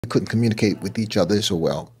We couldn't communicate with each other so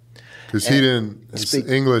well. Because he didn't speak.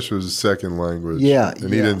 English was his second language. Yeah,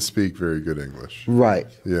 and he didn't speak very good English. Right.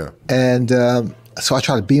 Yeah. And so I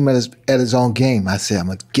tried to beat him at his own game. I said, I'm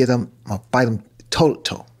going to get him, I'm going to fight him toe to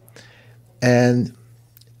toe. And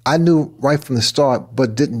I knew right from the start,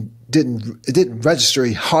 but it didn't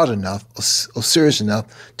register hard enough or serious enough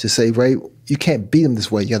to say, Ray, you can't beat him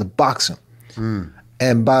this way. You got to box him. Mm.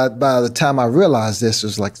 And by the time I realized this, it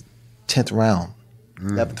was like 10th round,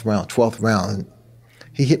 11th round, 12th round. And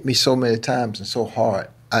he hit me so many times and so hard.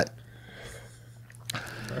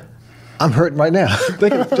 I'm hurting right now,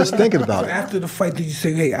 just thinking about it. After the fight, did you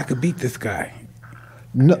say, hey, I could beat this guy?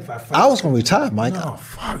 No, I was going to retire, Mike. No,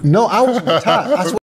 fuck. No, I was going to retire. I swear.